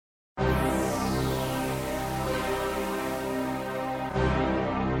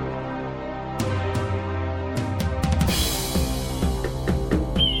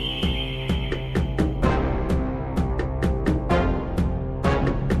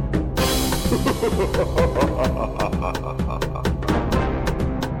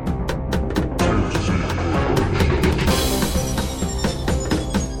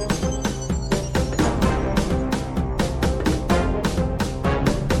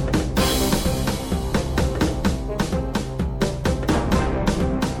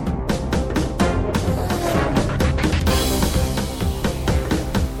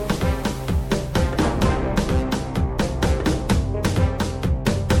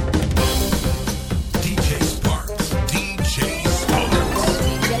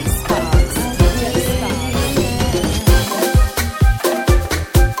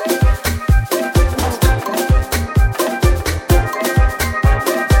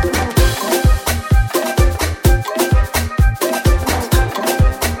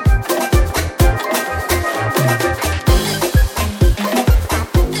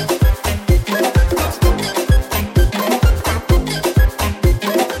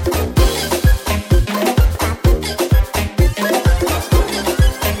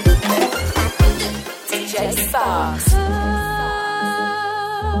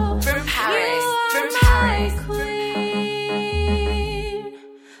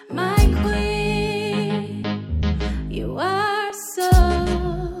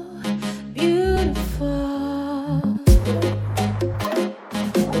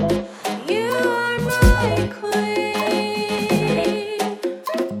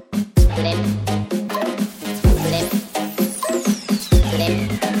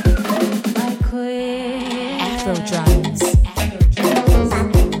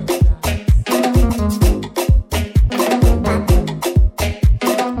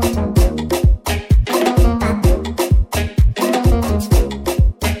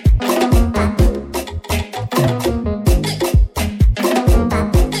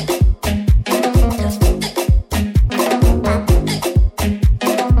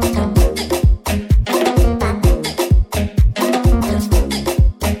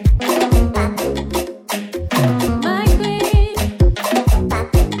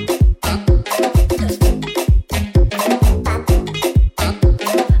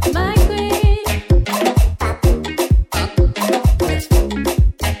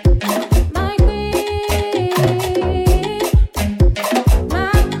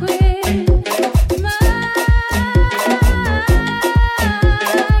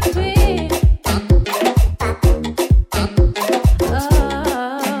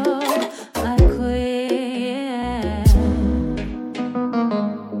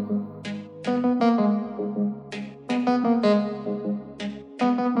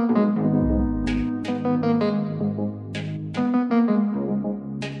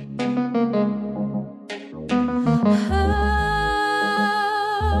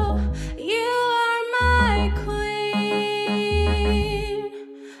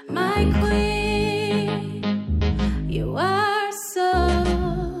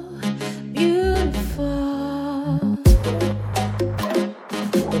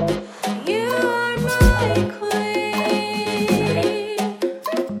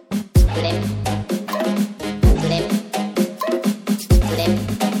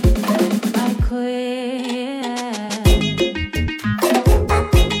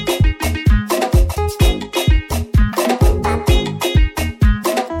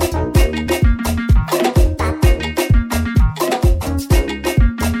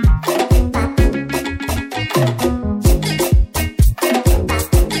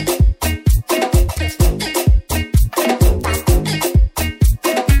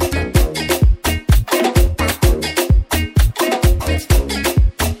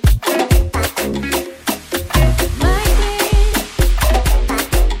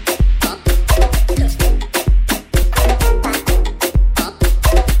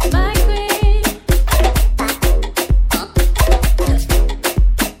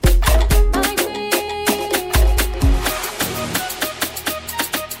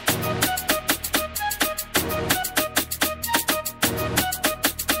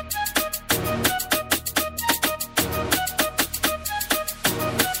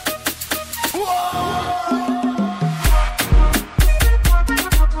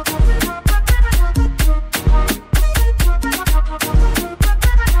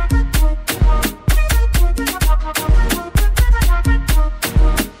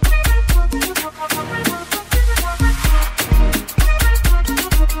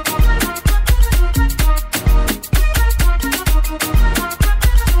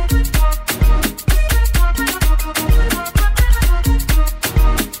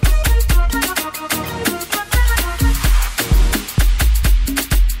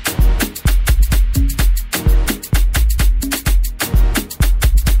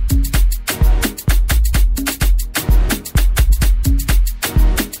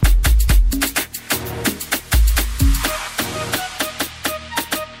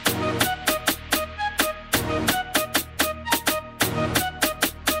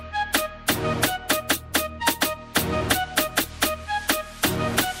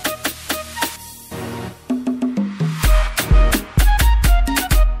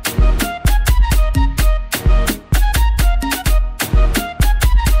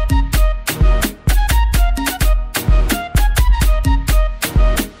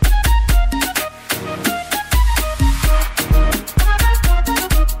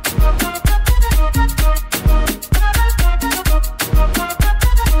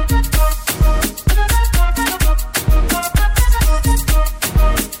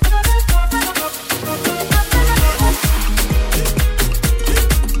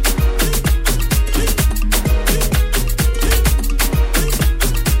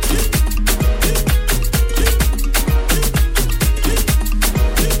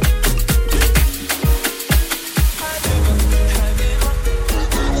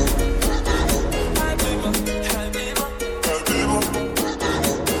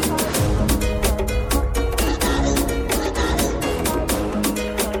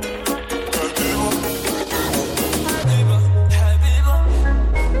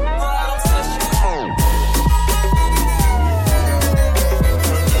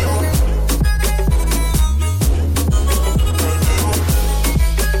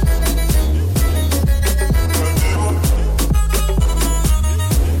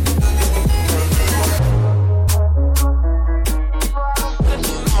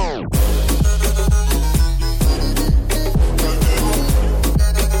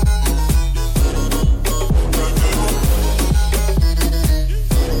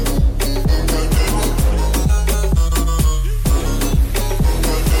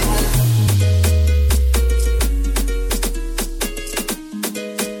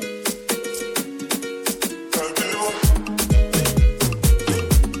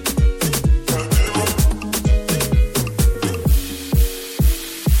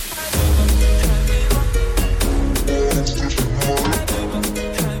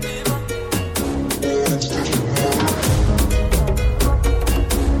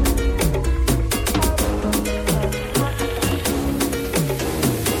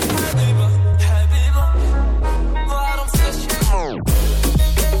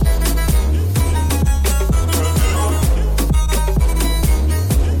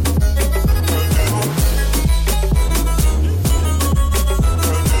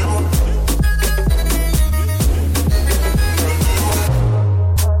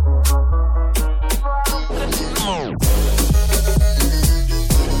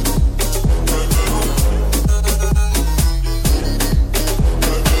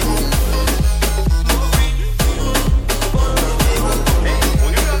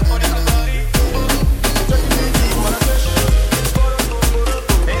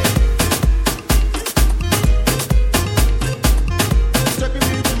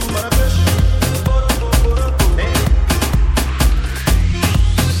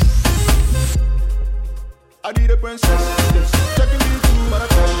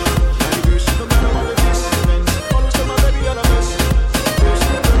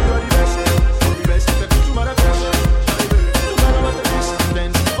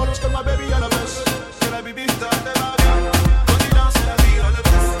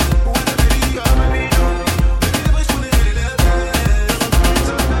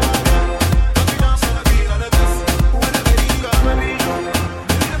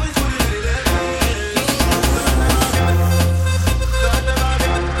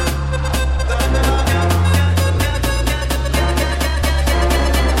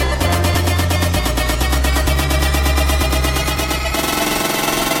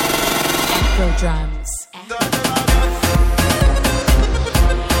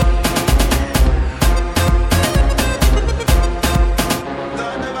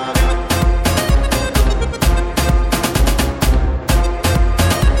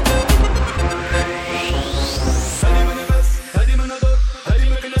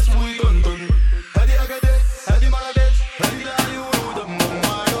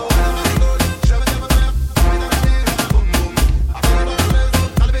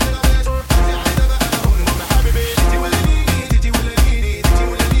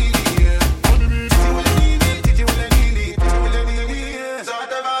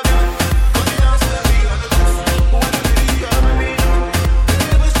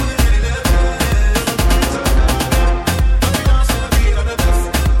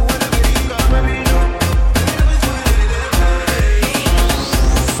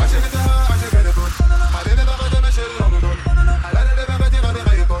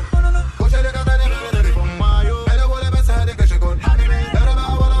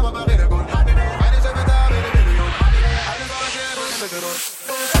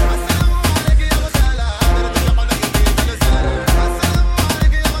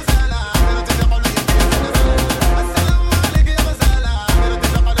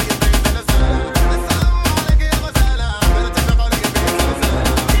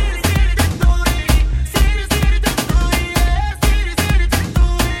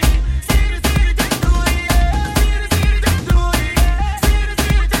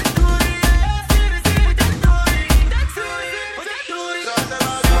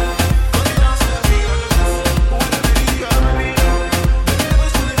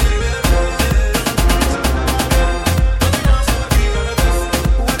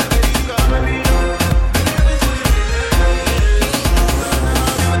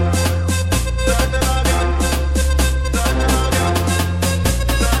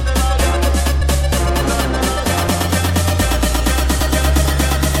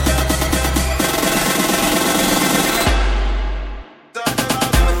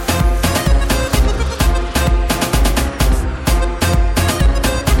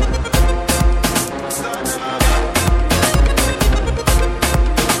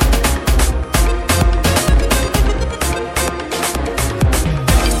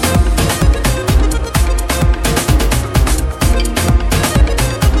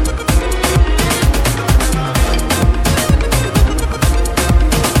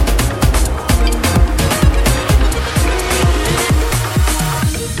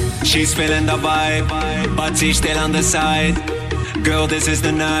She's feeling the vibe, but she's still on the side. Girl, this is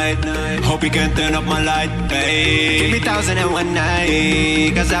the night. Hope you can turn up my light. Hey, give me 1,001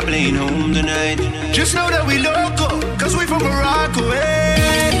 night, cause I'm playing home tonight. Just know that we local, cause we from Morocco.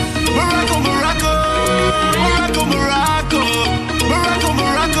 Hey, Morocco, Morocco, Morocco, Morocco, Morocco,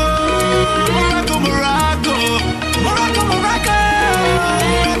 Morocco, Morocco, Morocco, Morocco, Morocco,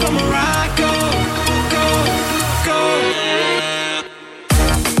 Morocco, Morocco, go, go.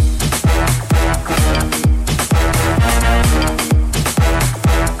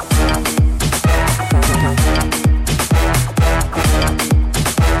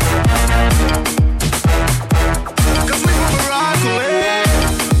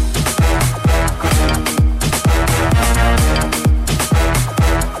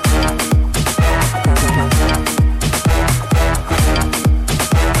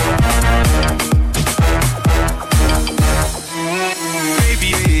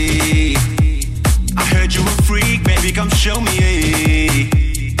 Show me,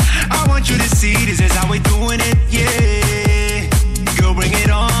 I want you to see this is how we're doing it, yeah. Girl, bring it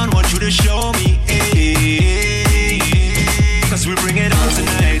on, want you to show me, cause we bring it on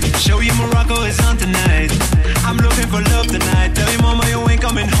tonight. Show you Morocco is on tonight. I'm looking for love tonight. Tell your mama you ain't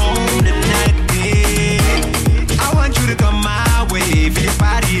coming home tonight, yeah. I want you to come my way, feel your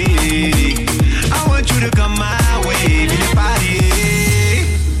body. I want you to come my way, feel your body.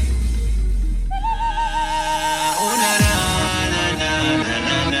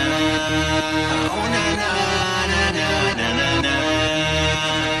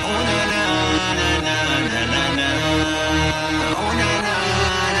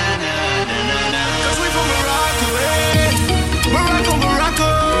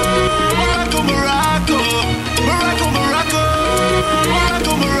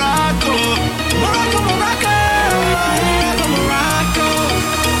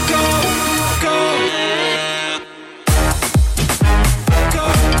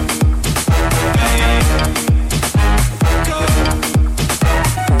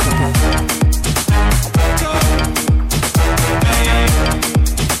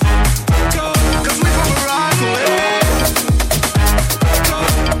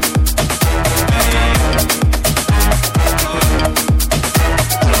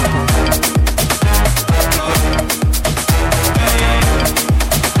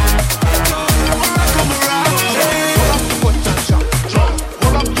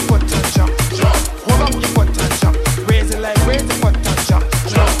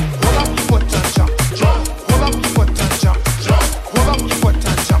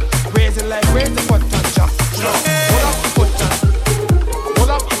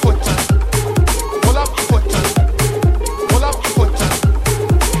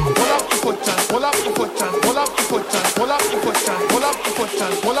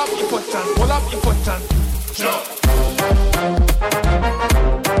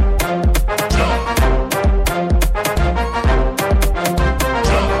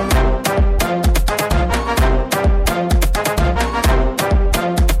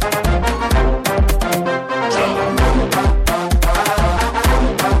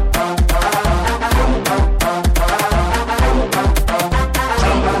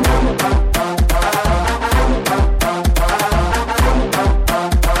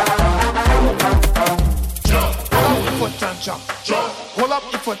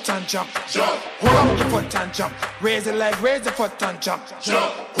 foot and jump. Hold up your foot and jump. Raise the leg, raise the foot and jump.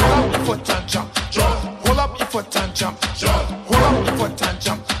 Hold up your foot and jump. Hold up your foot and jump. Hold up your foot and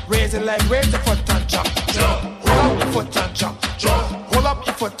jump. Raise the leg, raise the foot and jump. Hold up your foot and jump. Hold up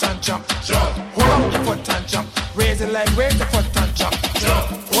your foot and jump. Hold up your foot and jump. Raise the leg, raise the foot and jump.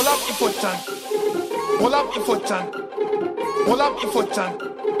 Hold up your foot and. Hold up your foot and. Hold up your foot and.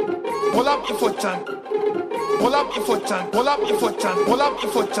 Hold up your foot and. Hold up your foot and. Hold up your foot and. Hold up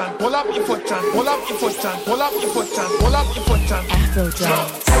your foot and. Hold up your foot and. Hold up your foot and. Hold up your foot and. Hold up your foot and. Afro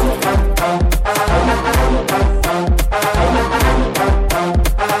drums.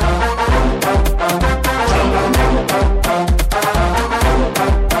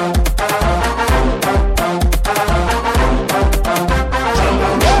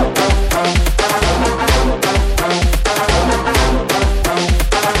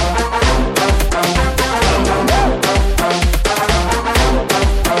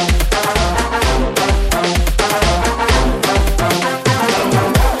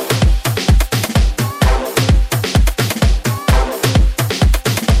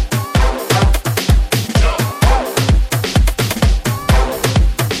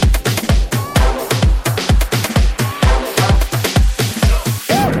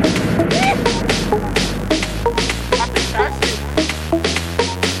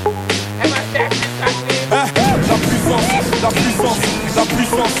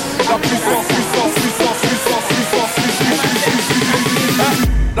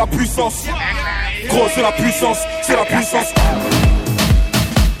 La puissance, gros c'est la puissance, c'est la puissance.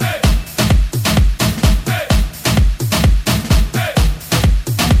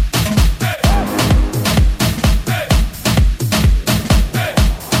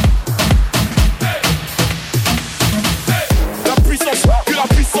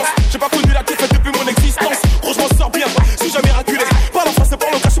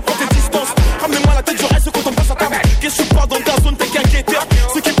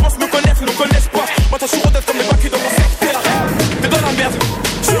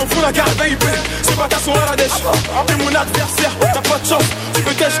 Appelez mon adversaire, t'as pas de chance, tu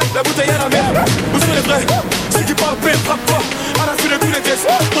peux tèche, la bouteille à la mer. Où sont les vrais, ceux qui parlent paix, frappe pas. À la fin de tous les tests,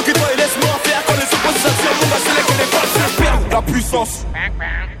 tranquille-toi et laisse-moi faire. Quand les oppositions vont passer les pas se perdre. La puissance,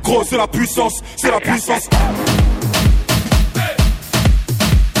 gros c'est la puissance, c'est la puissance.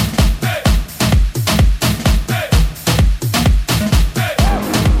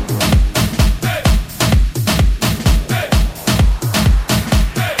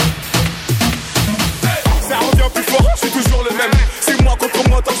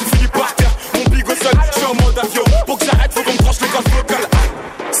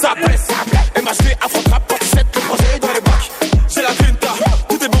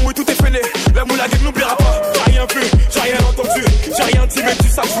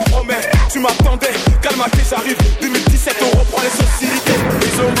 J'arrive, 2017 on reprend les sociétés.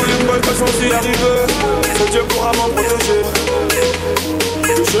 Ils ont voulu me que sans y arriver. C'est Dieu pourra m'en protéger.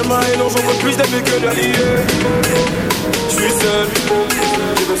 Le chemin est long, j'en veux plus d'amis que d'alliés. Je suis seul,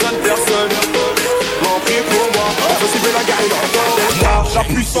 j'ai besoin de personne. M'en prie pour moi, possible la guerre encore. La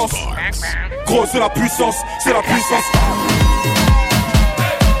puissance, gros c'est la puissance, c'est la puissance.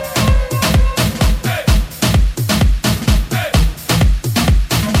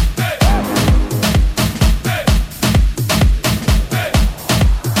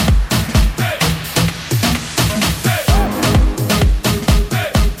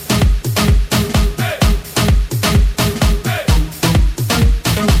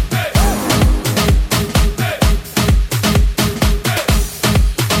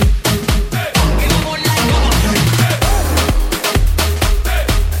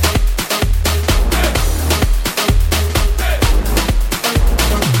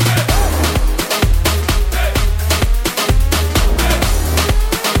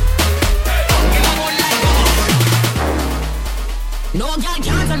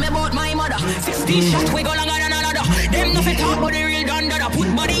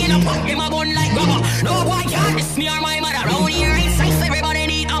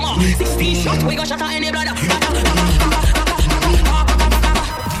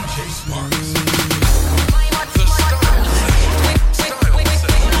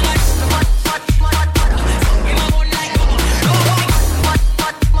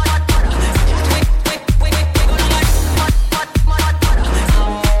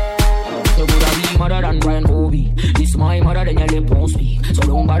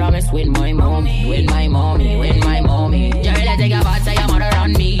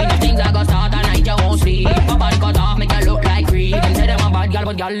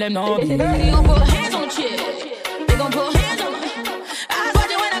 They gon' put hands on the chick. They gon' put hands on my. I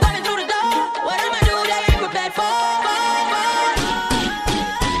watch it when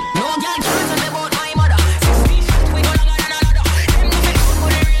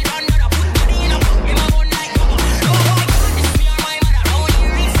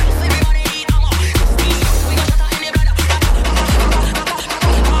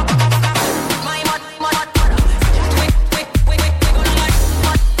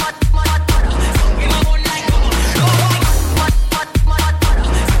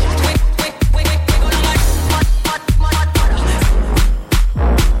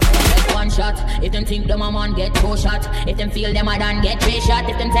feel them a done get 3 shot.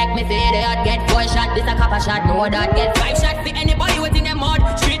 If them take me feel they hot, get 4 shot. This a copper shot, know that get 5 shot. For anybody within them mud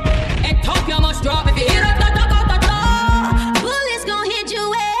street, head top you must drop. If you hear up, bullets gon' hit you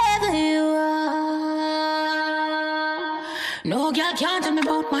wherever you are. No girl can't tell me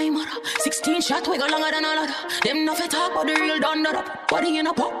about my mother. 16 shot, we go longer than a ladder. Them no fit talk, but the real done that up. Body in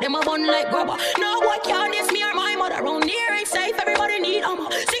a pop, them a bun like grubber. No boy can't diss me or my mother. Round here ain't safe, everybody need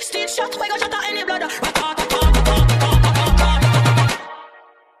armor. 16 shots, we go shut out any blood.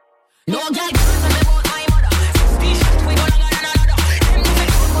 No girl can't tell me about my mother. 16 shots, we go longer than a ladder. Them no fit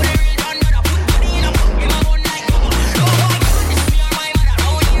talk, but the real done that up. Put body in a pop, them a bun like grubber. No boy can't diss me or my mother. Round here ain't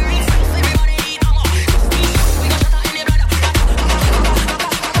safe, everybody need armor. 16 shots, we go shut out any blood.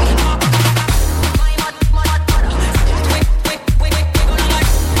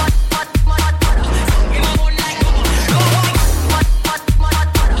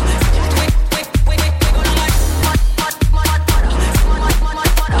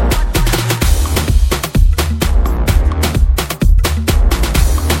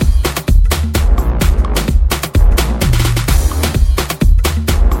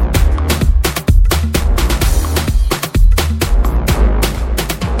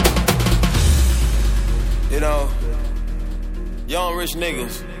 Rich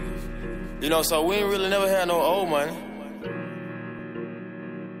niggas, you know, so we ain't really never had no old money.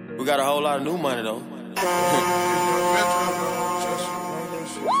 We got a whole lot of new money though.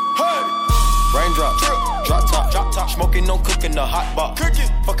 Hey! Raindrop, drop top, smoking, no cooking, the hot box.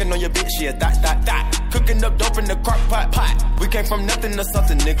 Fucking on your bitch, yeah, that. Cooking up dope in the crock pot. We came from nothing to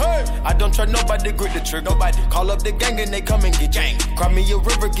something, nigga. Hey. I don't trust nobody, grip the trigger. Nobody call up the gang and they come and get gang. Cry me a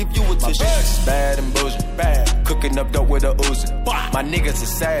river, give you a tissue. Bad and bullshit, bad. Cooking up dope with a Uzi. My niggas is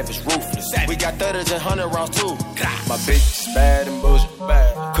savage, ruthless. We got 30s and 100 rounds too. My bitch is bad and bullshit,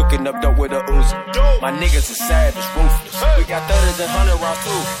 bad. Cooking up dope with a Uzi. My niggas is savage, ruthless. We got 30s and 100 rounds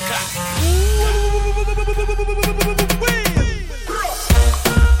too.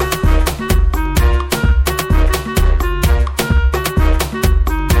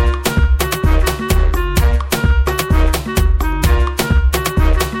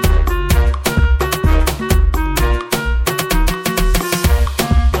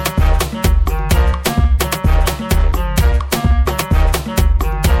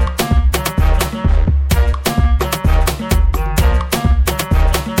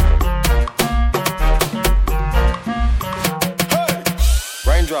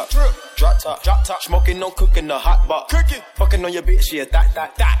 Drop top, smoking, no cooking, the hot box. Fucking on your bitch, yeah,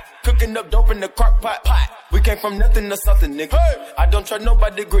 that. Cooking up dope in the crock pot. We came from nothing to something, nigga. Hey. I don't trust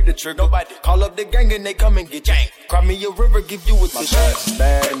nobody, grip the trigger. Nobody call up the gang and they come and get gang. Cry me a river, give you a tissue.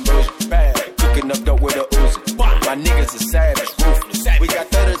 Bad and bullshit, bad. Cooking up dope with a Uzi. My niggas is savage, ruthless. We got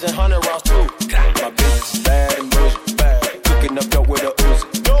 30s and 100 rounds too. My bitch is bad and bullshit, bad. Cooking up dope with a Uzi.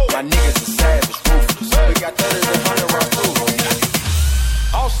 My niggas is savage, ruthless. We got 30s and 100 rounds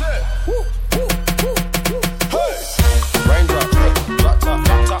too. All set. Woo. Drop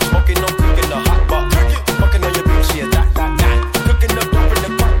top, smoking, no cooking, the hot box. Fucking on your bitch, yeah, that. Cooking up dope in the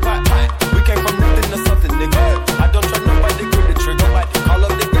crock pot. We came from nothing to something, nigga. I don't trust nobody, grip the trigger. Nobody call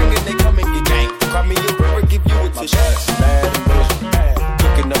up the gang and they come and get gang. Cry me a river, give you a tissue. Bad and bullshit, bad.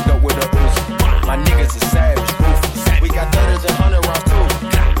 Cooking up dope with a Uzi. My niggas is savage, ruthless. We got 30s and 100 rounds too.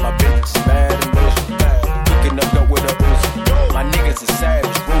 My bitch is bad and bullshit, bad. Cooking up dope with a Uzi. My niggas is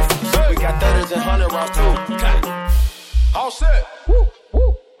savage, ruthless. We got 30s and 100 rounds too. All set.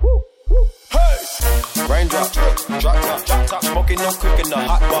 Hey! Raindrop, drop top, smoking, no cooking, the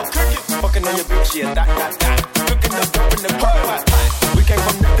hot box. Fucking on your bitch, yeah, that. Cooking up dope in the crock pot. We came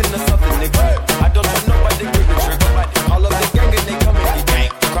from nothing to something, nigga. I don't trust nobody, grip the trigger. Nobody call up the gang and they come and get gang.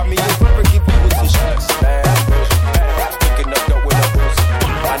 Cry me a river, give you a tissue. Bad, bad. Cooking up dope with a Uzi.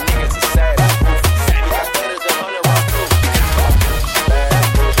 My niggas is savage, ruthless. We got 30s and 100 rounds too. Bad,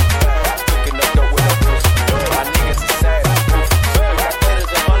 bad. Cooking up dope with a Uzi. My niggas is savage,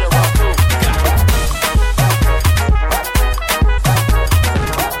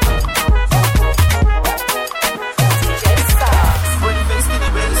 ruthless. We got 30s and 100 rounds too.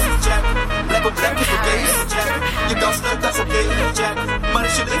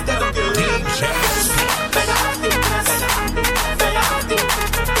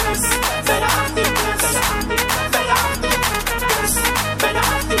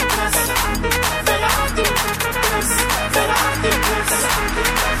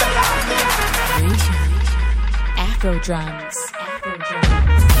 Afro drums.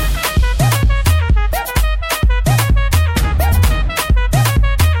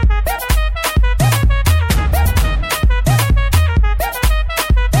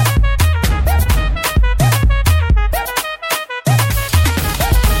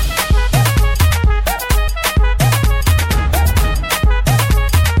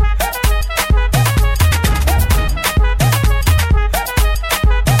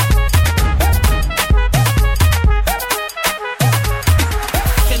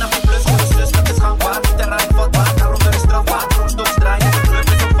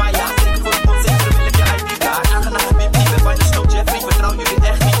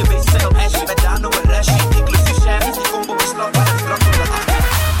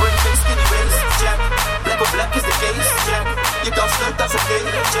 Je kan stunt als een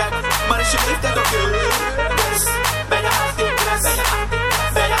check, maar als je lift het op je dus ben je 18 plus,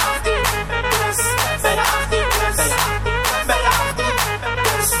 ben je 18 plus, ben je 18 plus,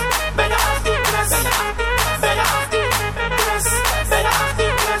 ben je 18 plus, ben je 18 plus, ben je 18 plus, ben je 18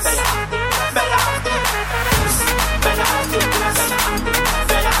 plus, ben je 18 plus, ben je 18 plus, ben je 18 plus,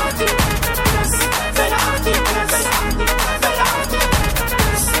 ben je 18 plus, ben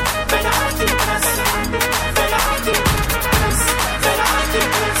je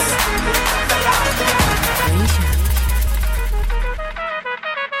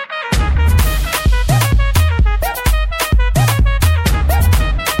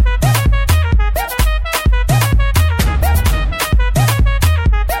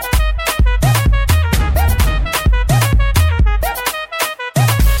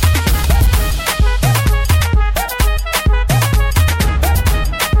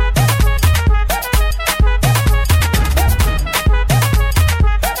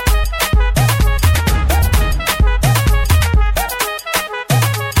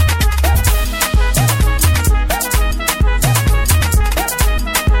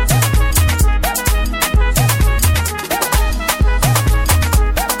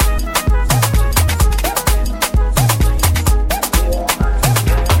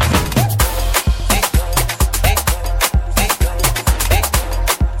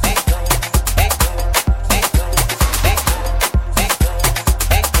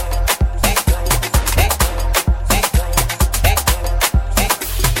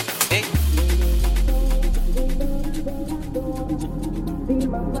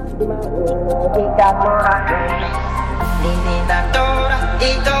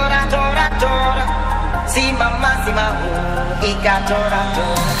plus,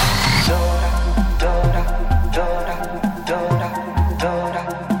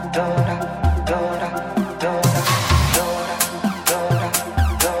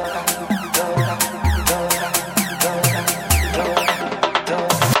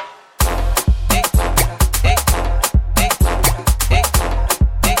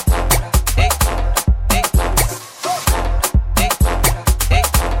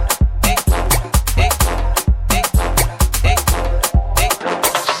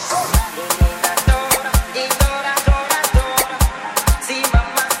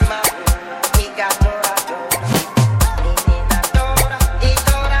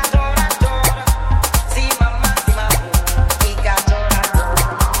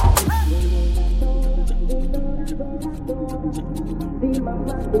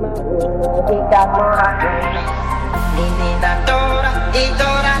 je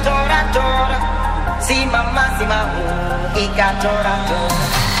 18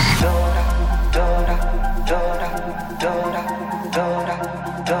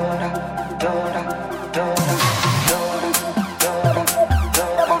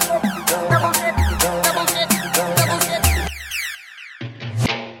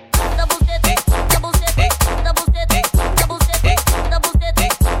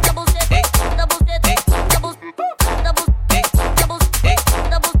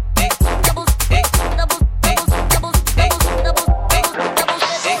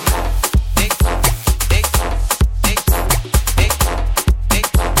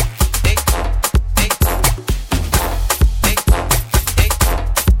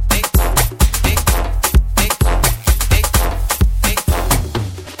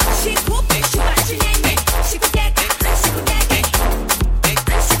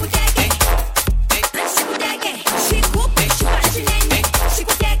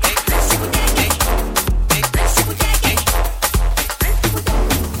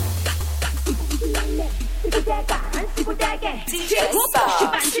 plus,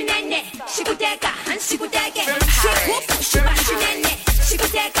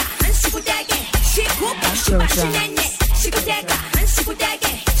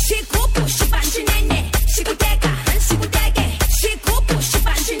 je 18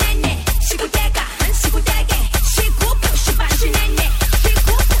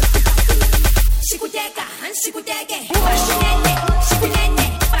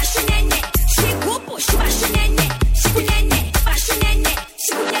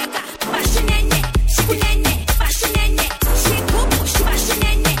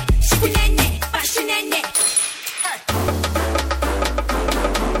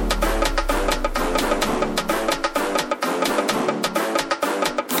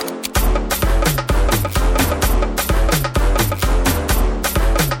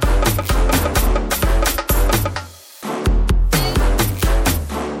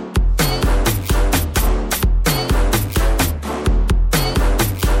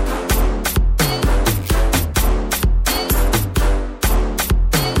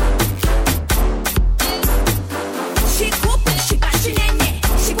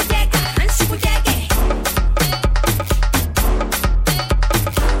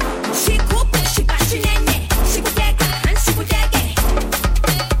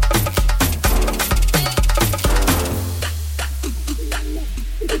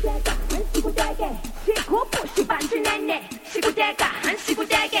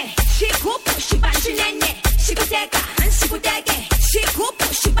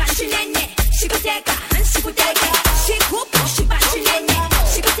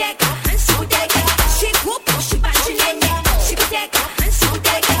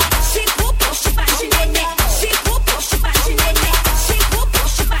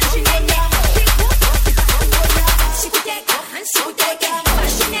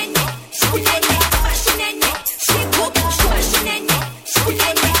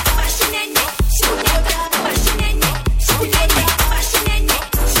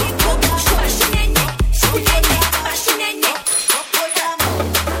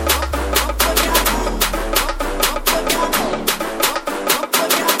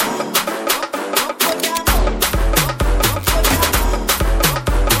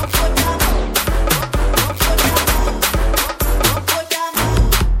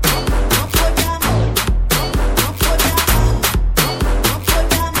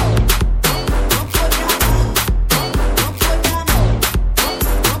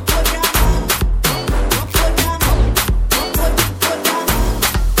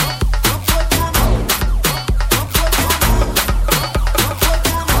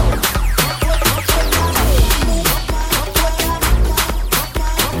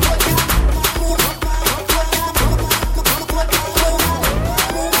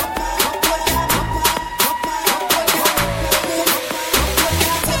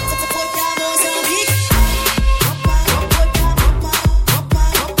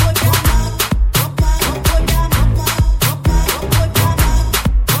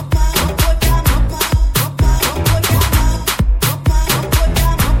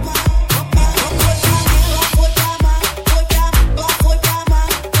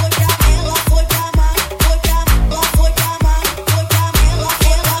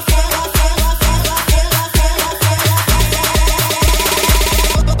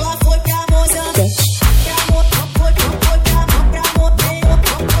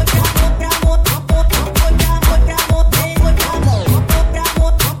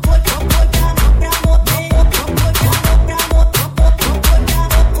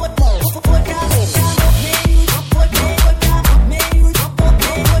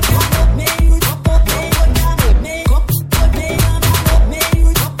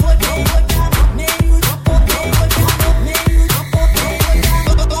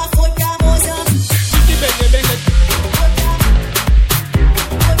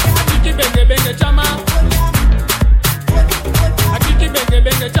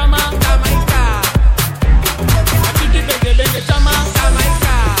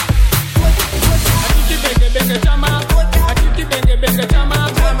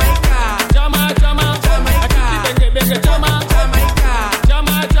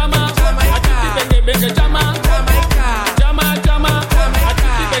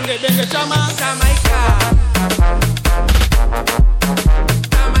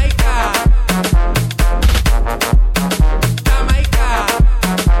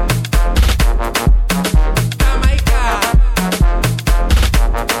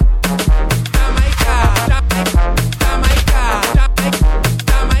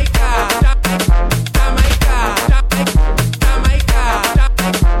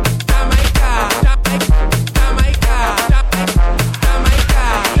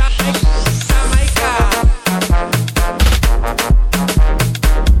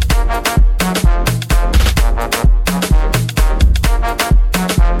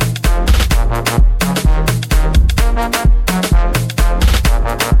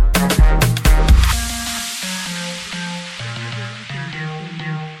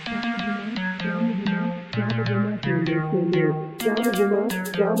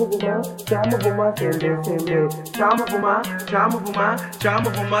 chama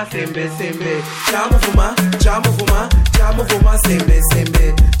vuma sembe sembe, chama vuma sembe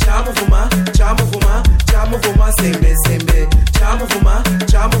sembe, chama vuma sembe sembe, chama vuma sembe sembe, chama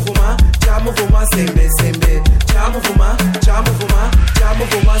vuma sembe sembe, chama vuma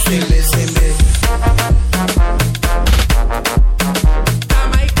sembe sembe.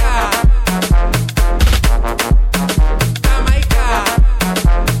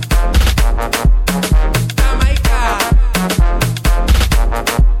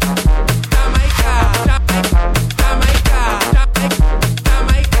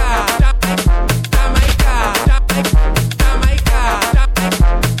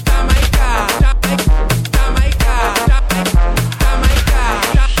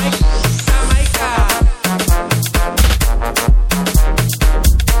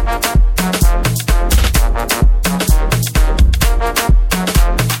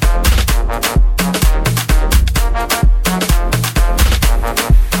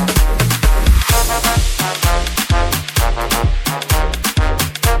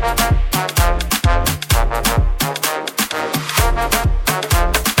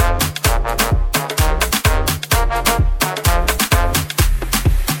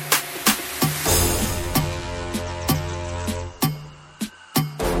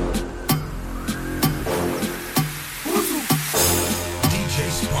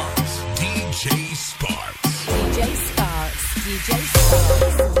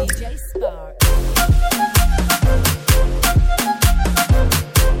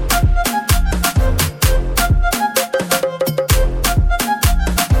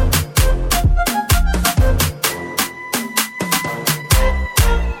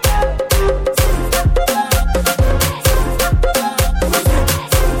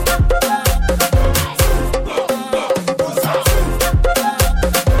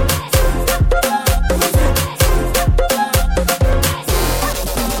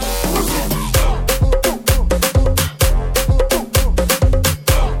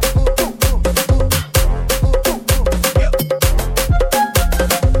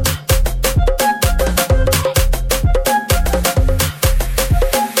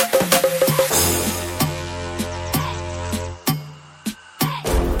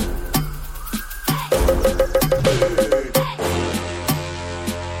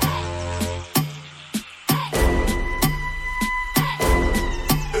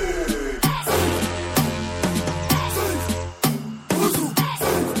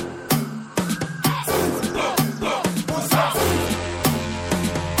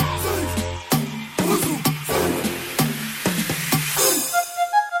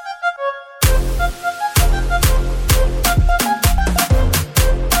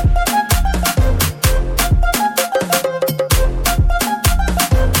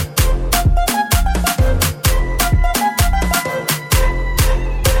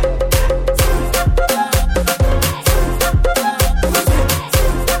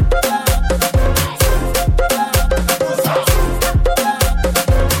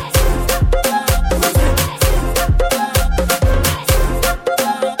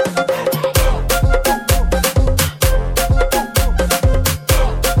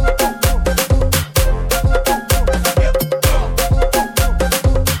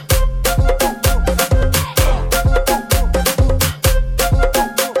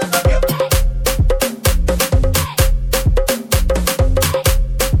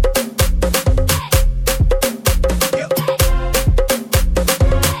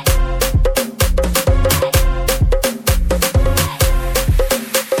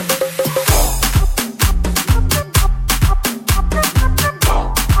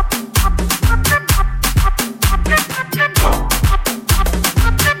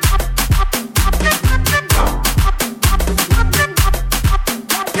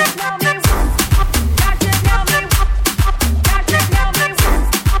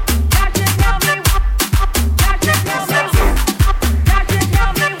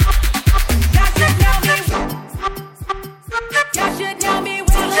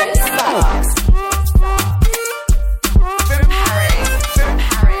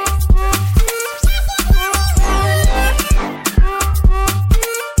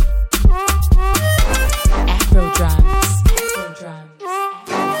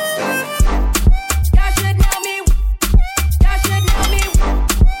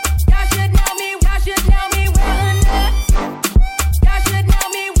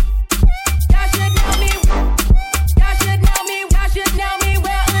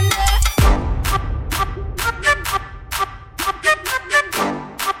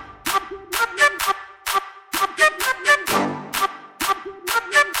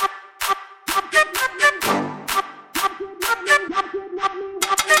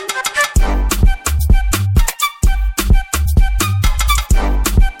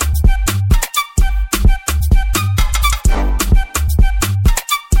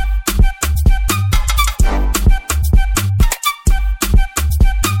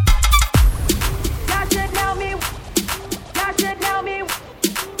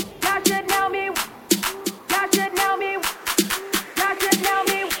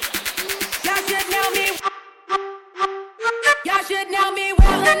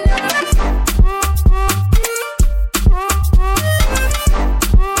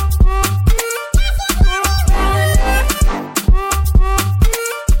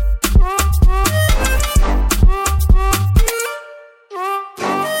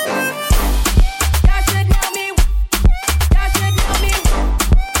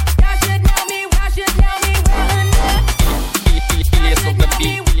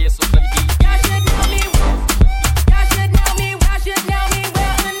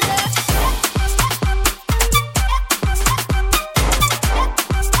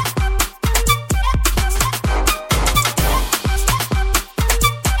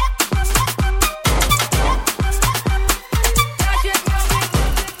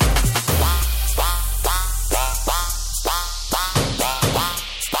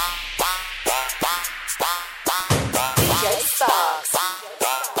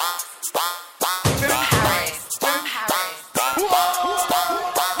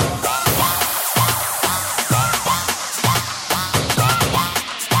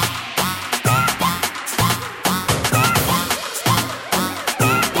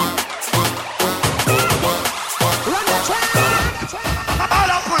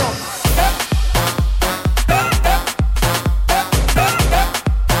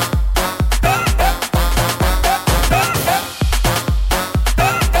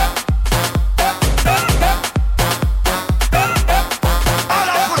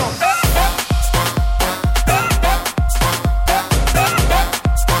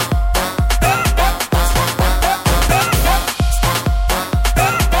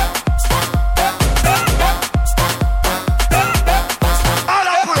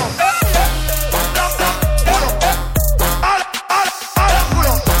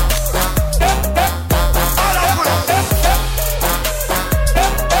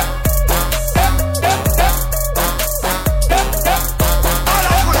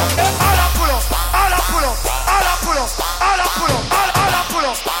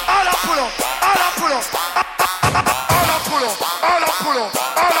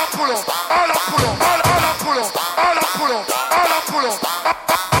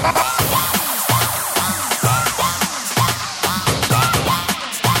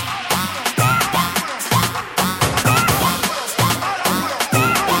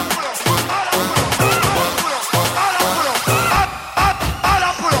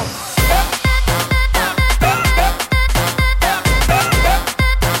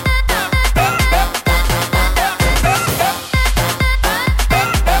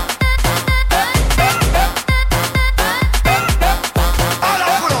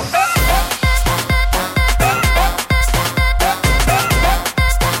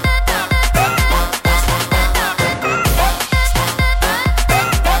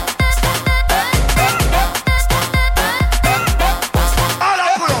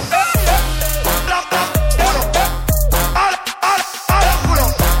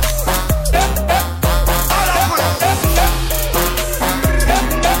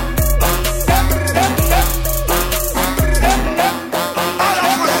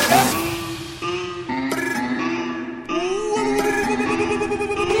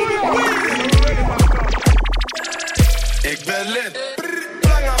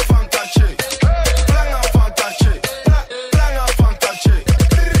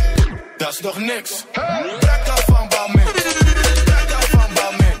 dat is nog niks. Brakka van Balmain, brakka van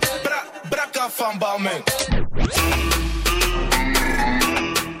Balmain, brakka van Balmain.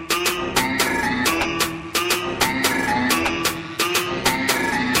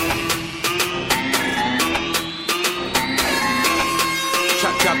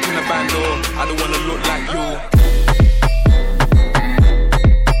 Chap in the bando, I don't wanna look like you.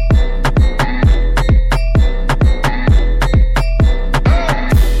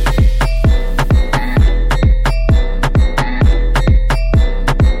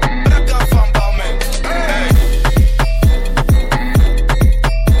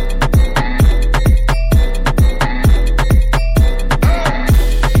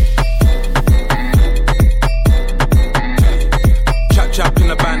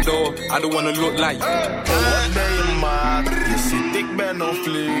 I don't wanna look like you. Wat ben je maat? Je ziet ik ben on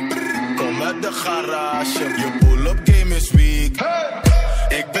fleek. Kom uit de garage, je pull-up game is weak.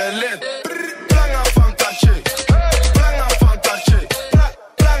 Ik ben lid, planga van Taché. Planga van Taché,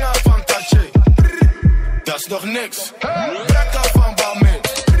 planga van Taché. Dat is nog niks. Brakka van Balmain,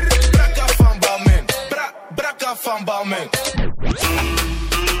 brakka van Balmain, brakka van Balmain.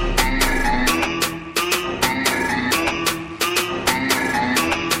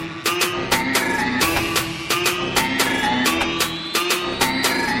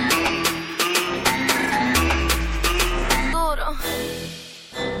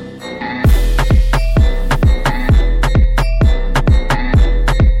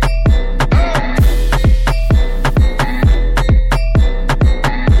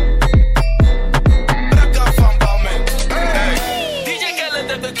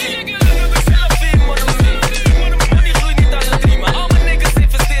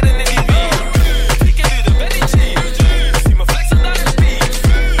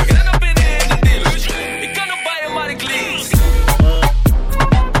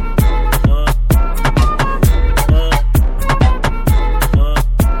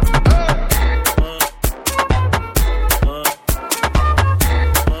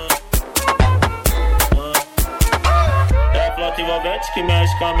 Que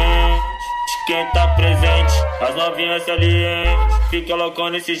mexe com a mente de quem tá presente. As novinhas salientes fica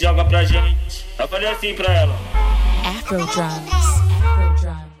loucona e se joga pra gente. Eu falei assim pra ela: Afro drums.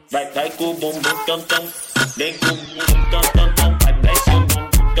 Vai com o bumbum tam tam, vem com o bumbum tam tam tam, vai mexe o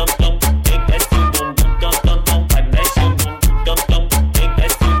bumbum tam tam, vem desce o bumbum tam tam tam, vai mexe o bumbum tam tam, vem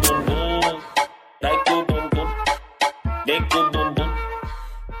desce o bumbum, vai com o bumbum, vem com o bumbum,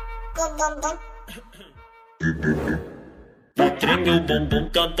 vai treme o bumbum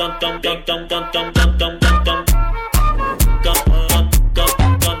tam tam tam tam tam tam tam tam tam tam tam.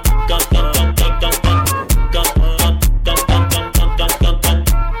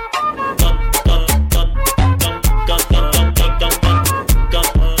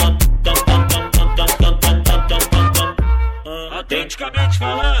 Autenticamente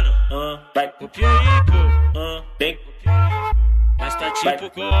falando, Vai o Pierico, vem, mas tá tipo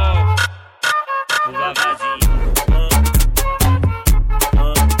com o Vavazinho.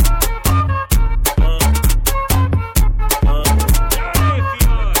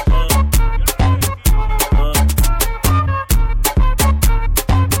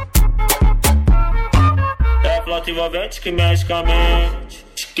 É flauta envolvente que mexe com a mente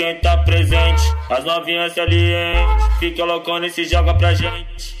de quem tá presente. As novinhas salientes fica loucona e se joga pra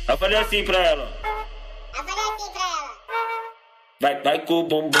gente. Eu falei assim pra ela: vai com o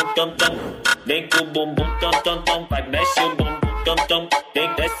bumbum tam tam, vem com o bumbum tam tam tam, vai mexe o bumbum tam tam,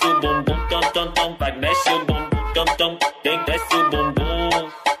 vem desce o bumbum tam tam tam, vai mexe o bumbum tam tam, vem desce o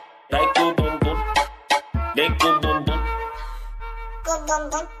bumbum, vai com o bumbum, vem com o bumbum,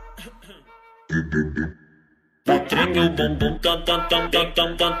 vai treme o bumbum tam tam tam tam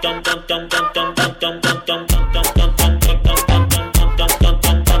tam tam tam tam tam tam tam tam tam tam tam tam.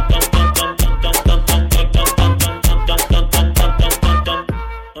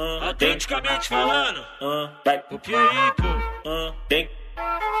 Autenticamente falando, Vai o Pierico, vem,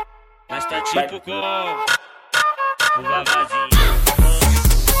 mas tá tipo com o Vavazinho.